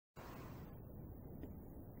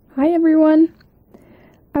Hi everyone!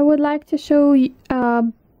 I would like to show you a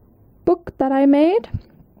book that I made.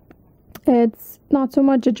 It's not so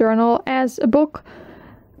much a journal as a book.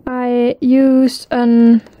 I used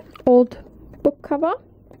an old book cover,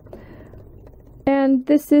 and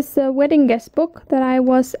this is a wedding guest book that I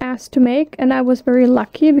was asked to make, and I was very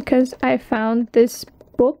lucky because I found this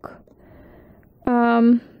book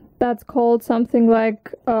that's called something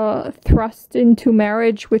like Thrust into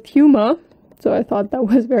Marriage with Humor. So I thought that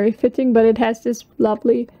was very fitting, but it has this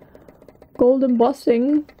lovely gold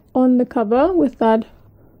embossing on the cover with that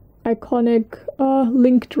iconic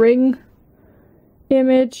linked ring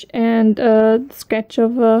image and a sketch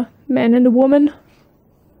of a man and a woman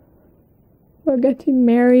who are getting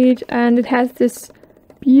married, and it has this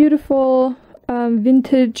beautiful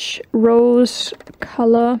vintage rose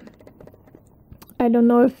color. I don't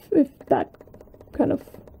know if that kind of,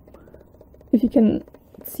 if you can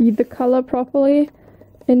see the color properly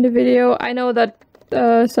in the video. I know that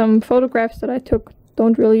some photographs that I took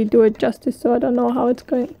don't really do it justice, so I don't know how it's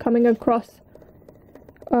coming across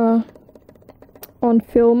on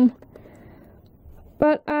film.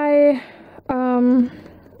 But I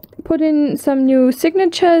put in some new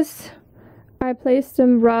signatures. I placed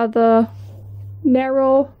them rather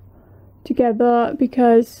narrow together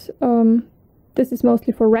because this is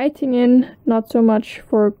mostly for writing in, not so much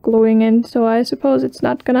for gluing in, so I suppose it's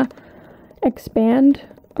not gonna expand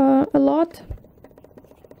a lot.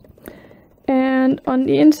 And on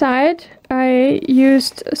the inside I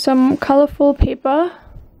used some colorful paper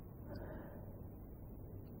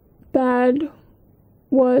that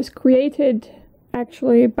was created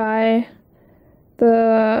actually by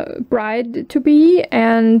the bride-to-be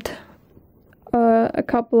and a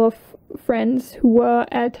couple of friends who were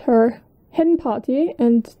at her hen party,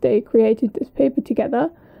 and they created this paper together.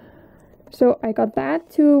 So I got that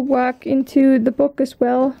to work into the book as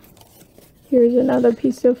well. Here's another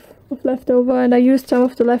piece of leftover, and I used some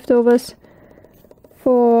of the leftovers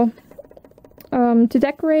for to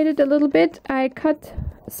decorate it a little bit. I cut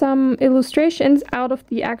some illustrations out of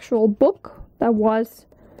the actual book that was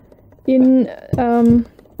in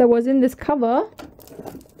this cover.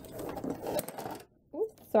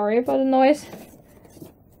 Oops, sorry about the noise.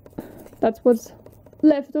 That's what's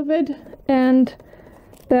left of it, and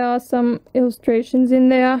there are some illustrations in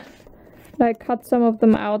there. I cut some of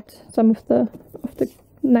them out, some of the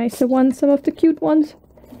nicer ones, some of the cute ones,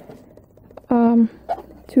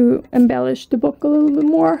 to embellish the book a little bit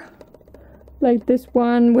more, like this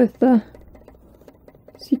one with the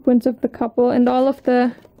sequence of the couple, and all of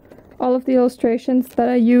the illustrations that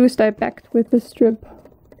I used I backed with a strip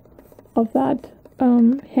of that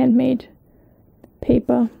handmade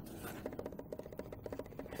paper.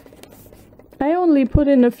 I only put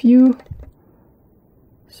in a few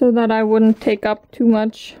so that I wouldn't take up too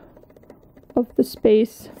much of the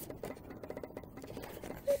space,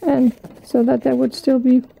 and so that there would still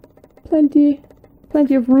be plenty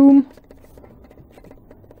of room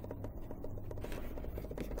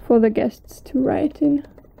for the guests to write in.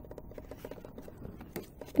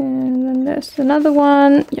 And then there's another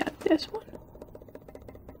one. Yeah, there's one.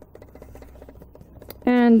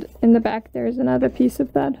 And in the back there's another piece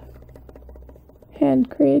of that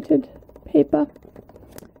hand-created paper.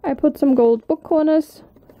 I put some gold book corners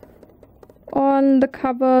on the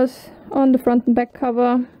covers, on the front and back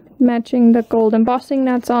cover, matching the gold embossing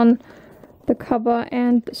that's on the cover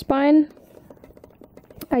and the spine.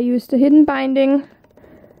 I used a hidden binding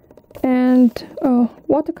and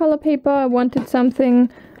watercolor paper. I wanted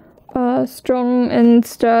something strong and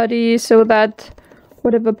sturdy so that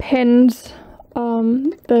whatever pens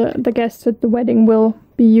the guests at the wedding will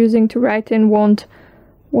be using to write in won't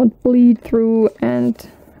bleed through, and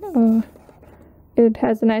it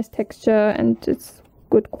has a nice texture and it's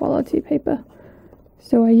good quality paper.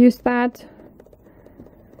 So I used that,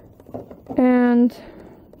 and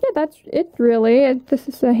yeah, that's it really. This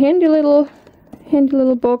is a handy little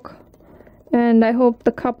book, and I hope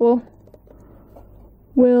the couple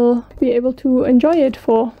will be able to enjoy it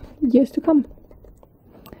for years to come.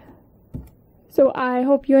 So I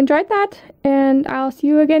hope you enjoyed that, and I'll see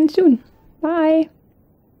you again soon. Bye!